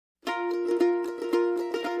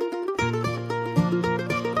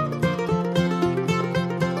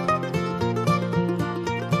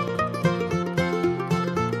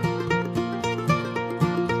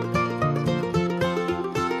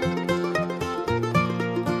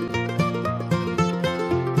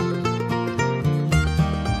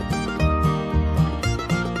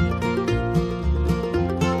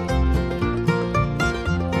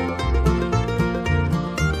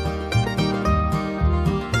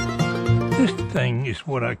This thing is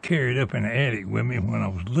what I carried up in the attic with me when I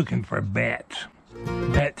was looking for bats.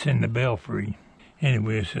 Bats in the belfry.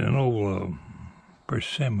 Anyway, it's an old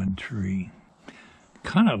persimmon tree.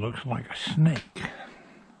 Kind of looks like a snake.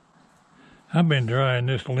 I've been drying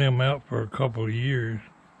this limb out for a couple of years.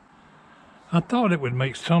 I thought it would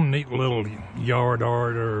make some neat little yard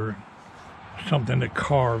art or something to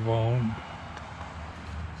carve on.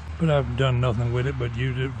 But I've done nothing with it but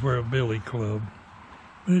use it for a billy club.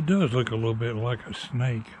 But it does look a little bit like a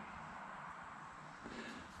snake.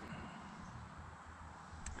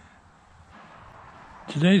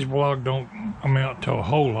 Today's vlog don't amount to a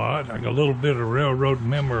whole lot. I got a little bit of railroad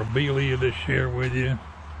memorabilia to share with you.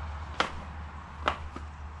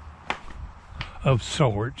 Of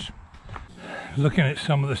sorts. Looking at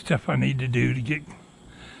some of the stuff I need to do to get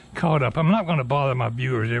caught up. I'm not going to bother my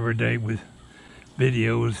viewers every day with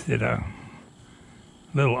videos that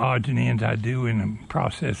little odds and ends I do in the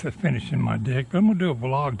process of finishing my deck. But I'm going to do a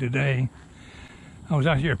vlog today. I was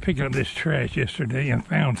out here picking up this trash yesterday and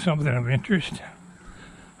found something of interest.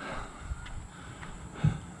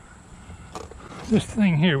 This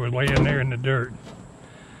thing here was laying there in the dirt.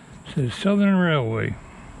 It says Southern Railway.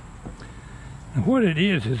 And what it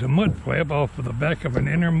is a mud flap off of the back of an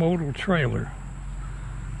intermodal trailer.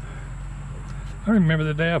 I remember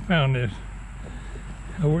the day I found this.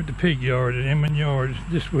 Over at the pig yard at Inman Yards.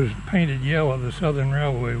 This was painted yellow, the Southern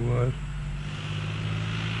Railway was.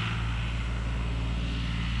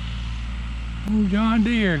 Oh, John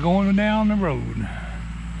Deere going down the road.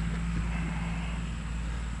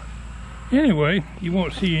 Anyway, you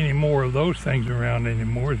won't see any more of those things around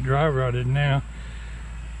anymore. It's dry rotted now.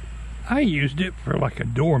 I used it for like a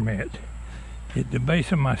doormat at the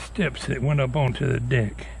base of my steps that went up onto the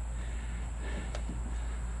deck.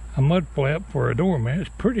 A mud flap for a doormat is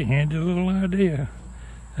a pretty handy little idea.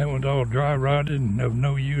 That one's all dry rotted and of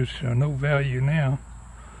no use or no value now.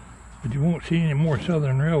 But you won't see any more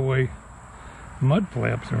Southern Railway mud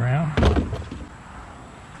flaps around.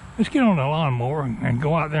 Let's get on the lawnmower and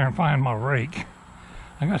go out there and find my rake.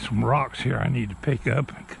 I got some rocks here I need to pick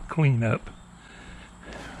up and clean up.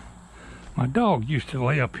 My dog used to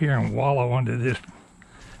lay up here and wallow under this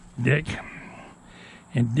deck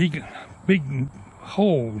and dig big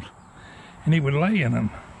holes, and he would lay in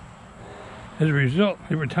them. As a result,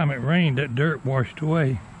 every time it rained, that dirt washed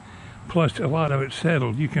away. Plus, a lot of it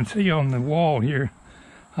settled. You can see on the wall here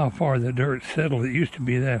how far the dirt settled. It used to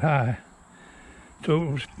be that high. So,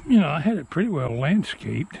 it was, I had it pretty well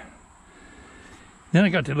landscaped. Then I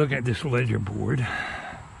got to look at this ledger board.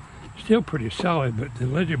 Still pretty solid, but the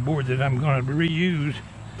ledger board that I'm going to reuse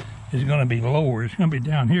is going to be lower. It's going to be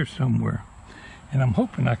down here somewhere. And I'm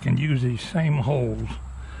hoping I can use these same holes.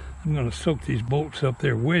 I'm going to soak these bolts up.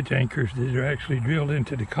 They're wedge anchors that are actually drilled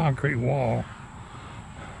into the concrete wall.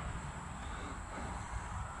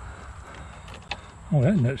 Oh,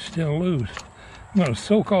 that nut's still loose. I'm going to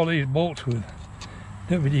soak all these bolts with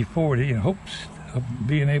WD-40 in hopes of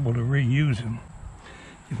being able to reuse them.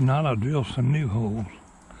 If not, I'll drill some new holes.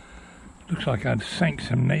 Looks like I'd sank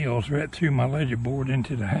some nails right through my ledger board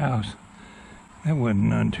into the house. That wasn't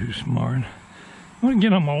none too smart. I'm going to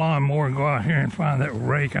get on my lawnmower and go out here and find that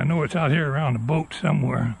rake. I know it's out here around the boat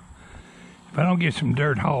somewhere. If I don't get some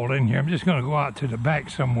dirt hauled in here, I'm just going to go out to the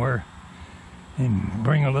back somewhere and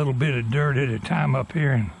bring a little bit of dirt at a time up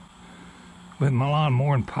here and with my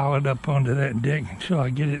lawnmower and pile it up onto that deck until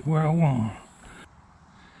I get it where I want.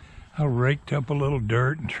 I raked up a little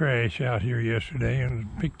dirt and trash out here yesterday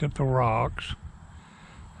and picked up the rocks.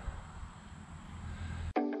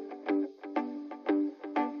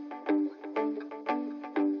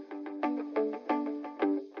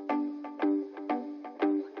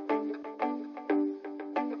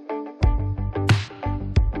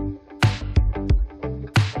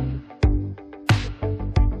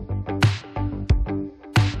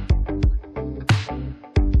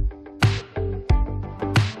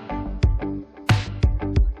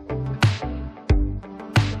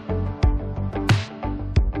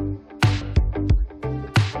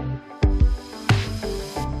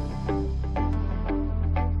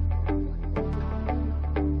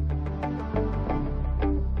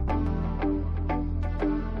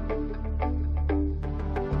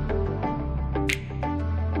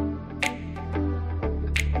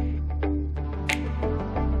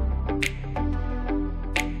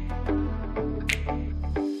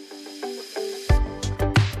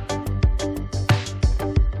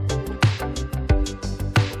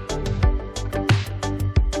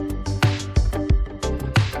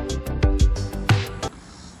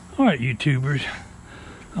 Alright, YouTubers,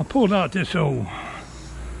 I pulled out this old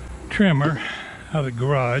trimmer out of the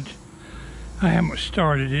garage. I haven't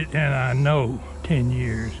started it, and I know 10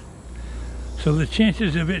 years. So the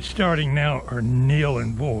chances of it starting now are nil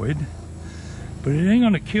and void. But it ain't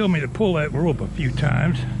gonna kill me to pull that rope a few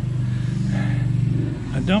times.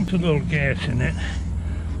 I dumped a little gas in it,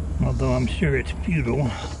 although I'm sure it's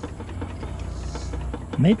futile.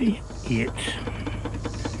 Maybe it's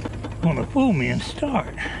gonna fool me and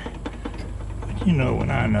start. But you know,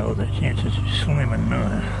 when I know, the chances are slim and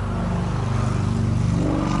none.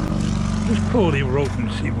 Just pull the rope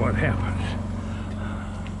and see what happens.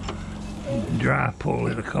 Dry pull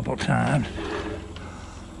it a couple times.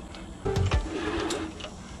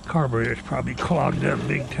 Carburetor's probably clogged up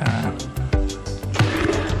big time.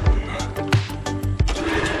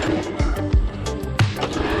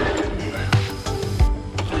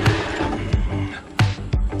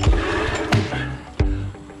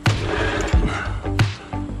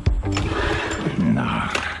 Nah,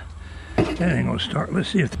 that ain't gonna start. Let's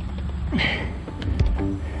see if I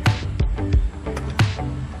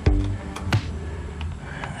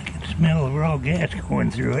can smell the raw gas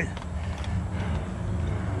going through it.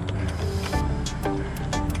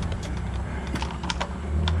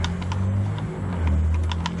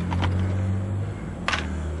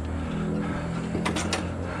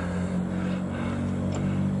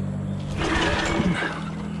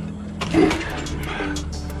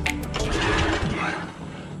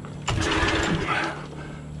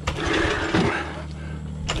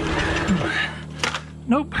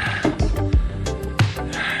 Nope,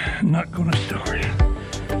 not gonna start.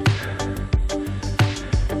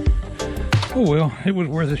 Oh well, it was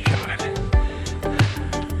worth a shot.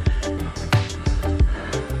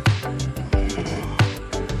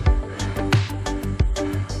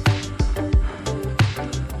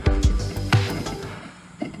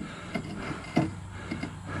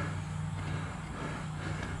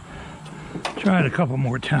 Try it a couple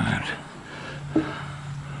more times.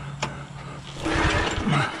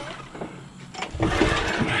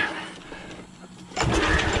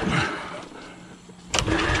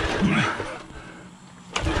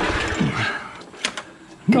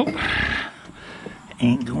 Nope,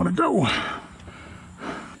 ain't gonna go.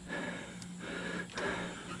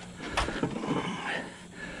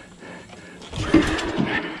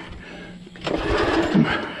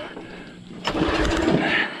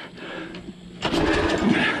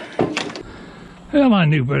 Well, I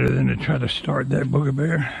knew better than to try to start that booger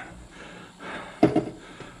bear.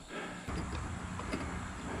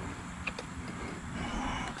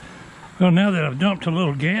 Well, now that I've dumped a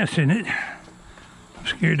little gas in it, I'm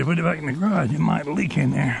scared to put it back in the garage. It might leak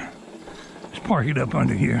in there. Let's park it up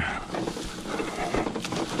under here.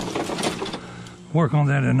 Work on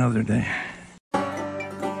that another day.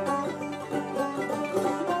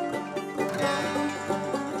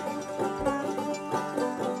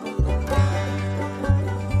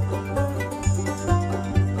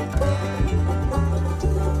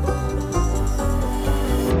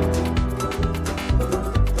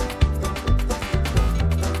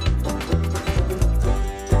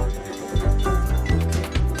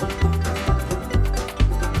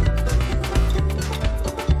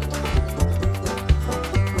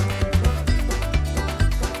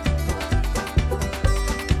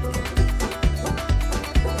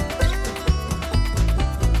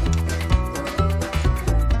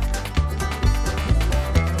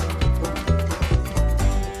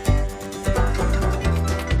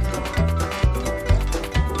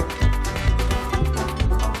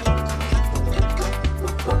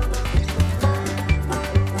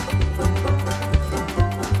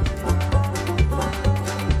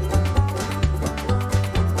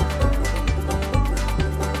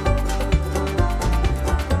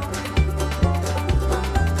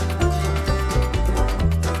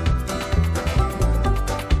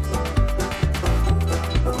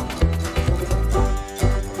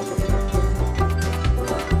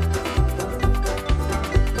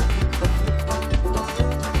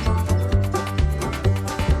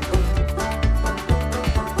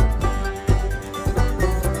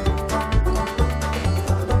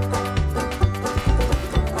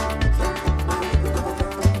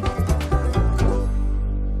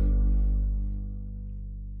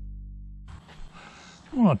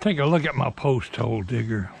 I'm going to take a look at my post hole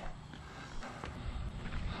digger.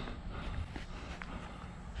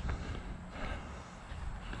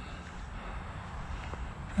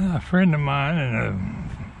 A friend of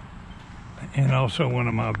mine and also one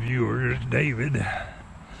of my viewers, David,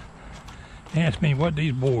 asked me what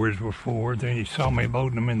these boards were for. Then he saw me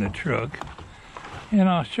loading them in the truck, and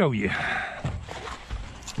I'll show you.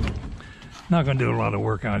 Not going to do a lot of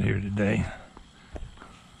work out here today.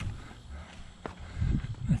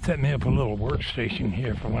 Set me up a little workstation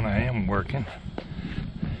here for when I am working.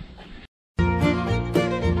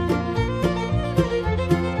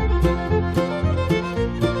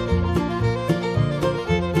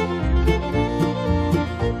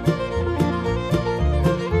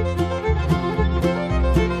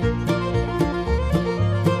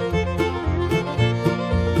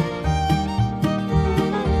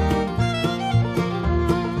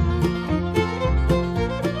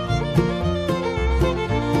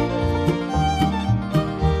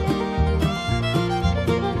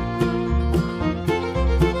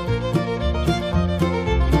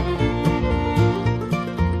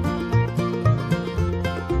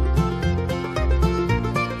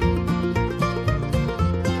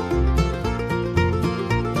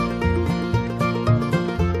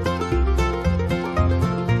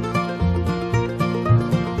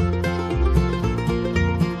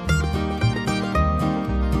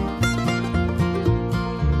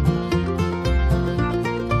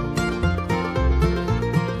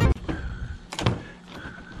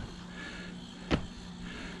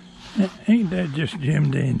 Ain't that just Jim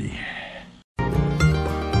Dandy?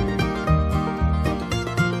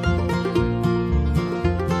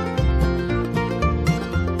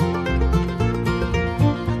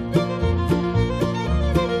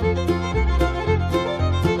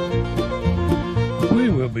 We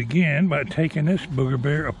will begin by taking this booger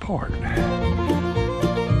bear apart.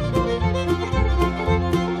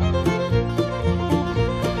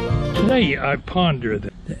 Today I ponder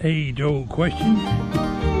the age-old question: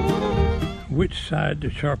 which side to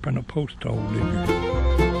sharpen a post hole digger?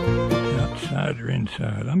 Outside or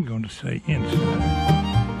inside? I'm going to say inside.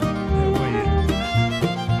 That way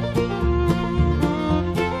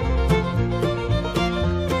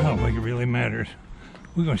I don't think it really matters.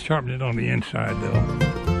 We're going to sharpen it on the inside though.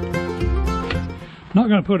 Not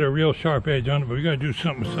going to put a real sharp edge on it, but we got to do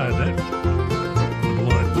something beside that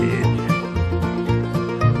blunt edge.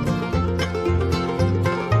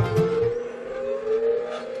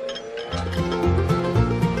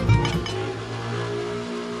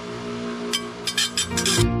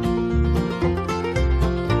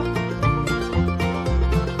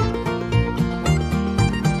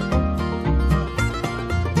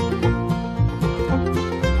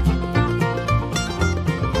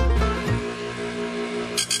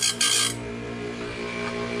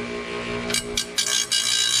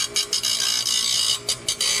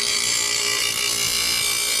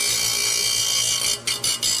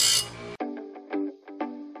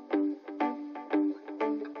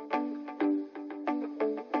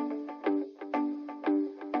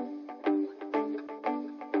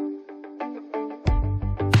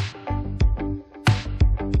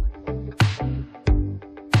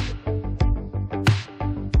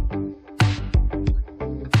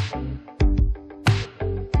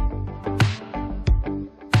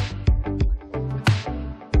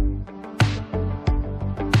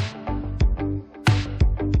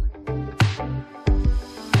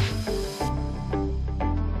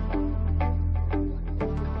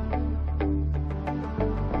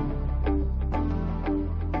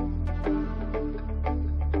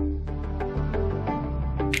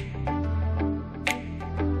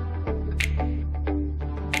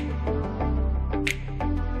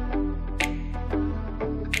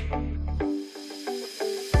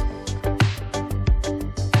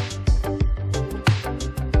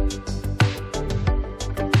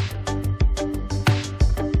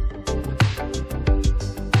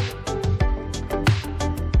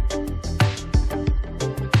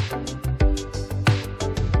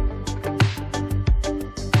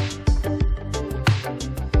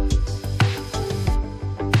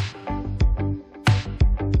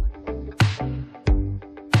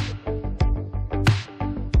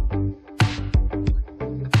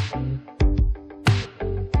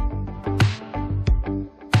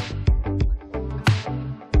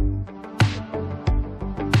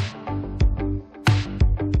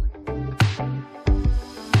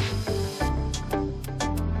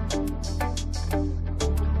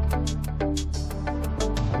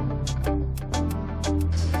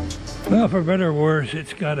 Well, for better or worse,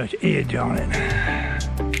 it's got an edge on it.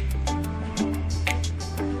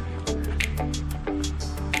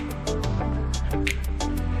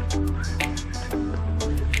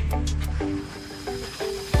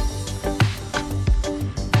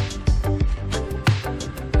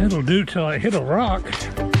 It'll do till I hit a rock.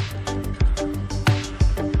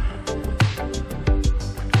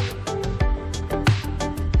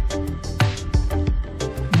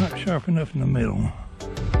 Not sharp enough in the middle.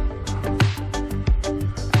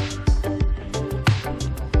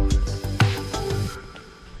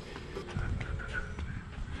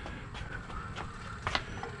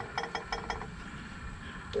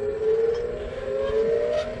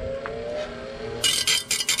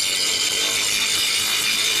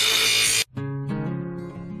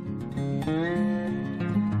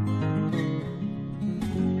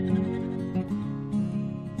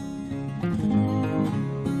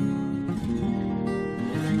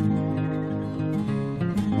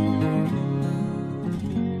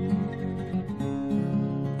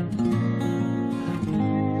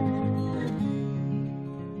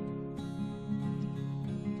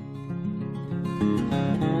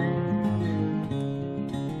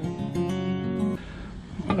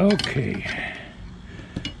 Okay.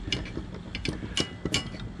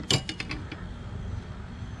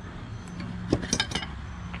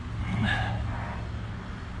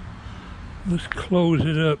 Let's close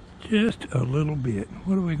it up just a little bit.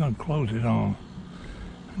 What are we going to close it on?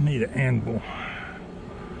 I need an anvil.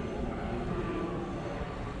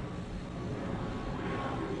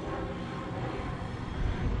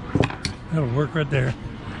 That'll work right there.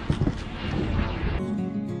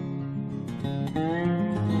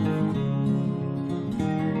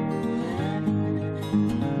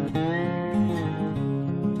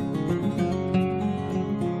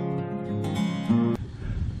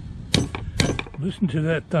 Listen to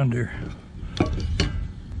that thunder.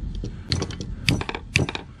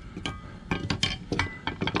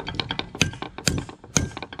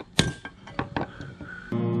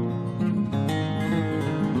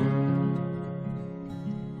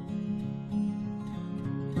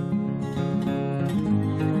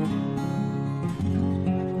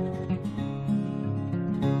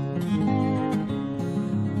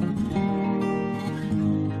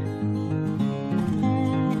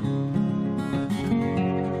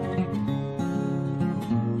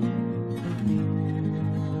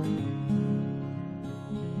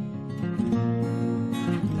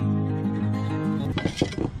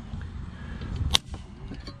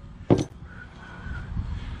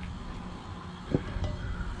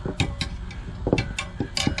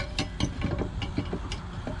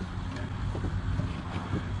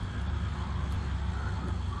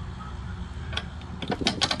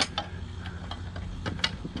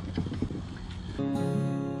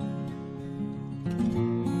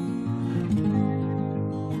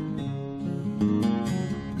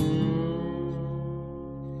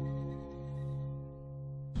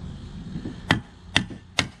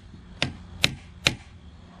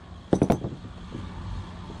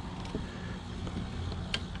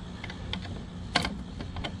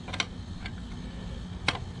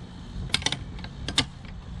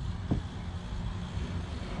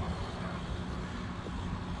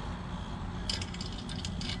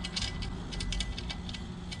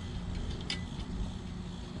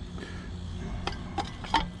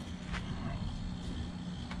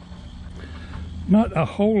 Not a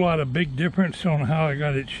whole lot of big difference on how I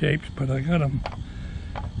got it shaped, but I got them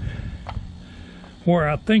where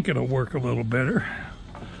I think it'll work a little better.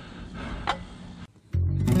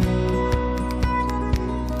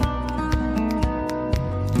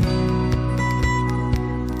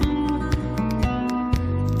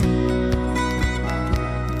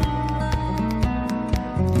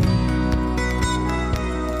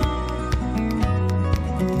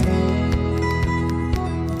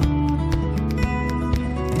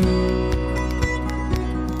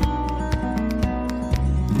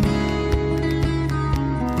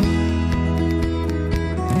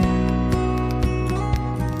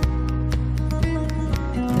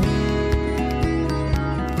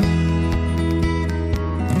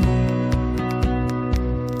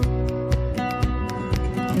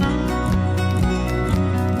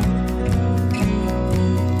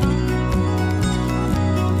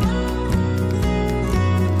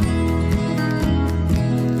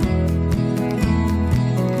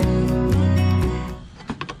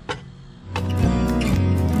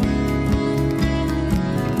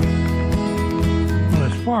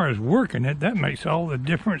 As far as working it, that makes all the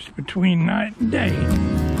difference between night and day.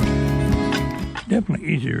 Definitely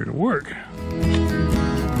easier to work.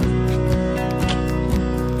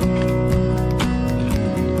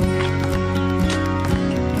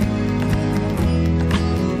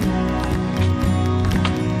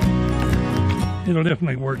 It'll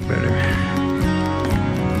definitely work better.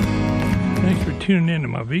 Thanks for tuning in to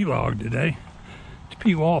my vlog today. It's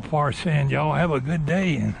Pwalpar saying y'all have a good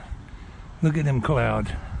day, and look at them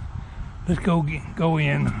clouds. Let's go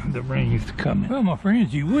in. The rain's coming. Well, my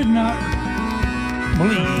friends, you would not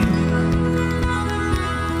believe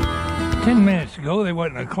 10 minutes ago there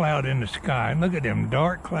wasn't a cloud in the sky. Look at them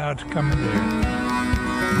dark clouds coming there.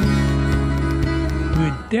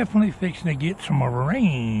 We're definitely fixing to get some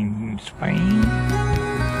rain in Spain.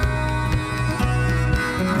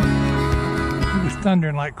 It was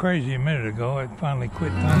thundering like crazy a minute ago. It finally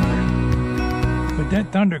quit thundering. But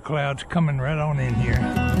that thundercloud's coming right on in here.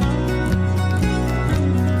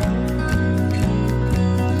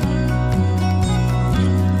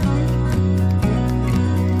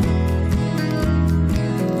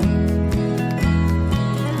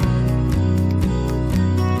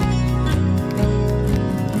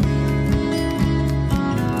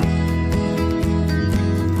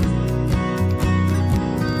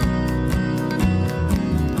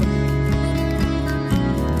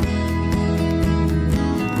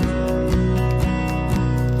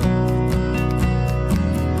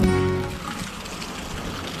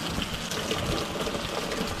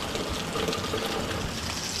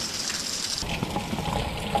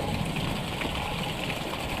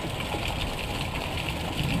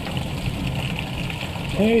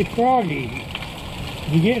 Hey, Froggy,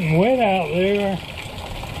 you getting wet out there?